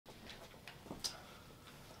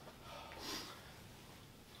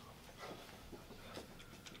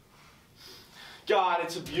God,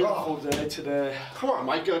 it's a beautiful day today. Come on,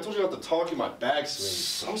 Micah. I told you not to talk in my bag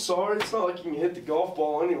swing. I'm sorry. It's not like you can hit the golf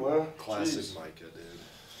ball anyway. Classic Jeez. Micah,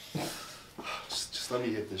 dude. Just let me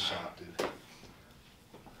hit this shot, dude.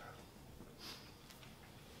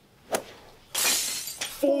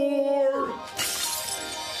 Four.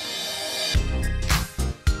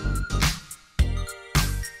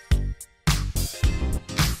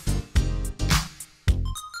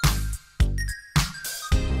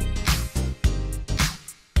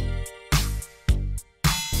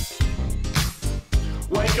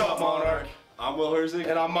 Wake up, Monarch. I'm Will Herzig.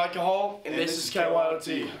 And I'm Micah Hall, and this is Kyot.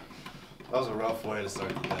 That was a rough way to start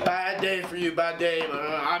the day. Bad day for you, bad day. But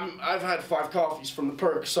I've had 5 coffees from the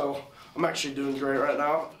Perk, so I'm actually doing great right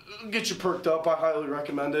now. Get you perked up. I highly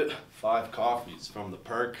recommend it. 5 coffees from the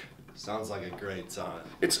Perk. Sounds like a great time.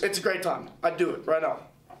 It's a great time. I'd do it right now.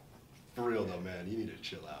 For real though, man. You need to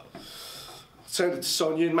chill out. Send it to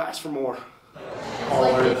Sonia and Max for more.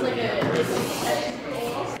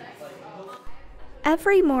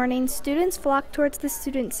 Every morning, students flock towards the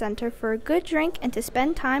Student Center for a good drink and to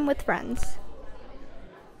spend time with friends.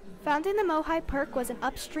 Founding the Mohi Perk was an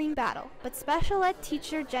upstream battle, but special ed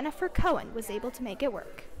teacher Jennifer Cohen was able to make it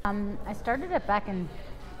work. I started it back in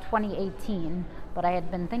 2018, but I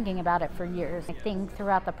had been thinking about it for years. I think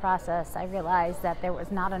throughout the process, I realized that there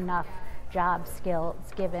was not enough job skills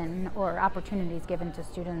given or opportunities given to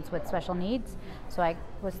students with special needs. So I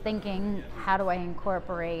was thinking, how do I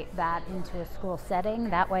incorporate that into a school setting?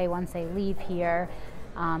 That way, once they leave here,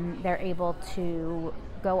 they're able to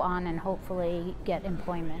go on and hopefully get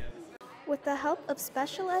employment. With the help of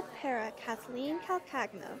special ed para Kathleen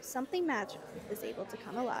Calcagno, something magical is able to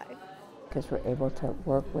come alive. Because we're able to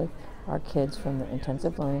work with our kids from the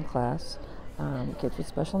intensive learning class, kids with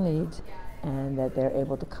special needs, and that they're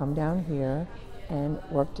able to come down here and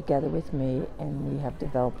work together with me, and we have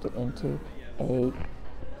developed it into a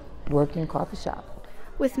working coffee shop.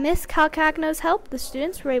 With Miss Calcagno's help, the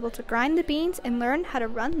students were able to grind the beans and learn how to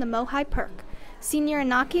run the Mohi Perk. Senior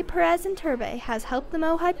Inaki Perez Turbe has helped the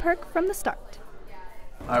Mohi Perk from the start.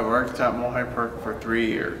 I worked at Mohi Perk for 3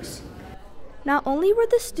 years. Not only were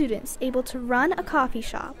the students able to run a coffee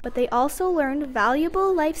shop, but they also learned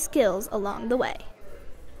valuable life skills along the way.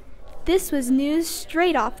 This was news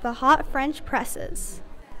straight off the hot French presses.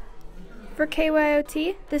 For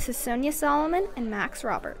KYOT, this is Sonia Solomon and Max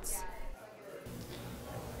Roberts.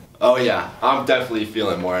 Oh yeah, I'm definitely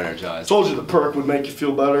feeling more energized. Told you the Perk would make you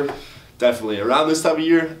feel better. Definitely. Around this time of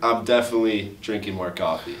year, I'm definitely drinking more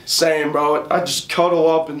coffee. Same, bro. I just cuddle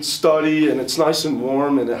up and study, and it's nice and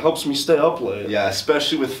warm, and it helps me stay up late. Yeah,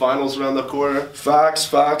 especially with finals around the corner. Facts,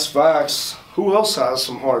 facts, facts. Who else has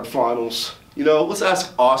some hard finals? You know, let's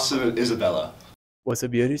ask Austin and Isabella. What's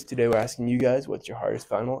up, beauties? Today we're asking you guys what's your hardest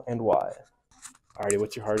final and why. Alrighty,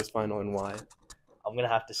 what's your hardest final and why? I'm gonna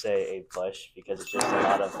have to say A push because it's just a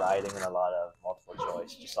lot of writing and a lot of multiple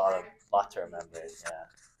choice. Just a lot to remember. Yeah.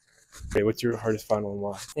 Okay, what's your hardest final and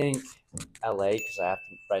why? I think LA because I have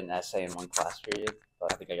to write an essay in 1 class period,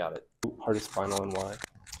 but I think I got it. Hardest final and why?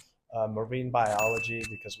 Marine biology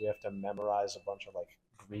because we have to memorize a bunch of like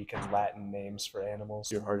Greek and Latin names for animals.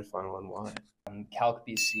 Your hardest final and why? Calc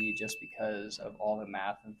BC just because of all the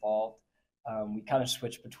math involved. We kind of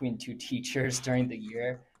switched between 2 teachers during the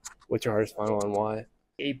year. What's your hardest final and why?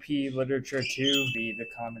 AP Literature 2, the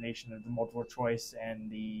combination of the multiple choice and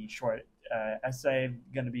the short essay,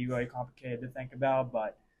 going to be really complicated to think about,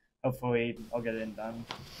 but hopefully I'll get it done.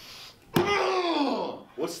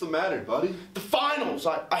 What's the matter, buddy? The finals!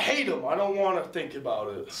 I hate them. I don't want to think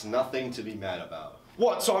about it. It's nothing to be mad about.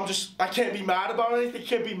 What, so I can't be mad about anything?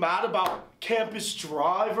 Can't be mad about Campus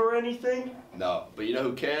Drive or anything? No, but you know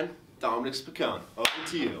who can? Dominic Spicone. Over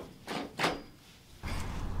to you.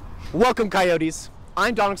 Welcome, Coyotes.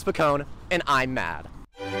 I'm Dominic Spicone, and I'm mad.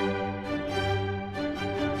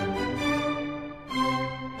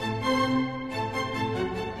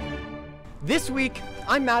 This week,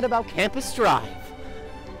 I'm mad about Campus Drive.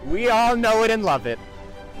 We all know it and love it.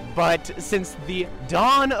 But since the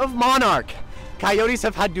dawn of Monarch, Coyotes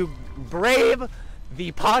have had to brave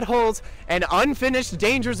the potholes and unfinished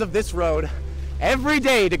dangers of this road every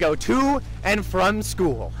day to go to and from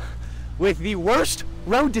school. With the worst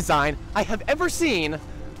road design I have ever seen,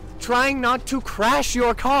 trying not to crash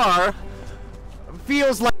your car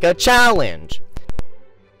feels like a challenge.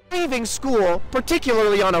 Leaving school,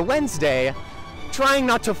 particularly on a Wednesday, trying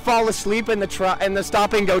not to fall asleep in the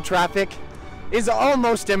stop-and-go traffic is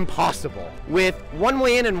almost impossible. With one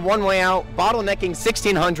way in and one way out, bottlenecking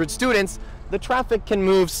 1,600 students, the traffic can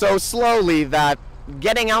move so slowly that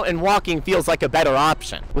getting out and walking feels like a better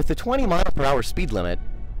option. With the 20-mile-per-hour speed limit,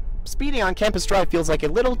 speeding on Campus Drive feels like a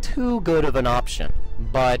little too good of an option.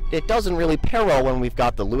 But it doesn't really pair well when we've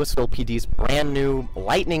got the Louisville PD's brand new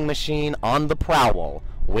lightning machine on the prowl,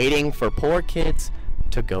 waiting for poor kids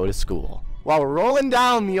to go to school. While rolling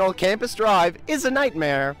down the old Campus Drive is a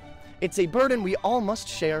nightmare, it's a burden we all must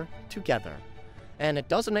share together. And it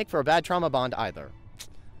doesn't make for a bad trauma bond either.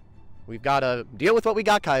 We've got to deal with what we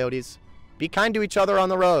got, Coyotes. Be kind to each other on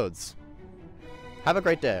the roads. Have a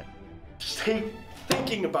great day. Just hate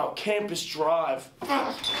thinking about Campus Drive.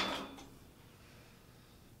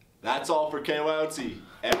 That's all for KYOT.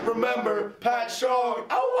 And remember, Pat Strong.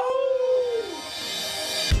 Ow, ow.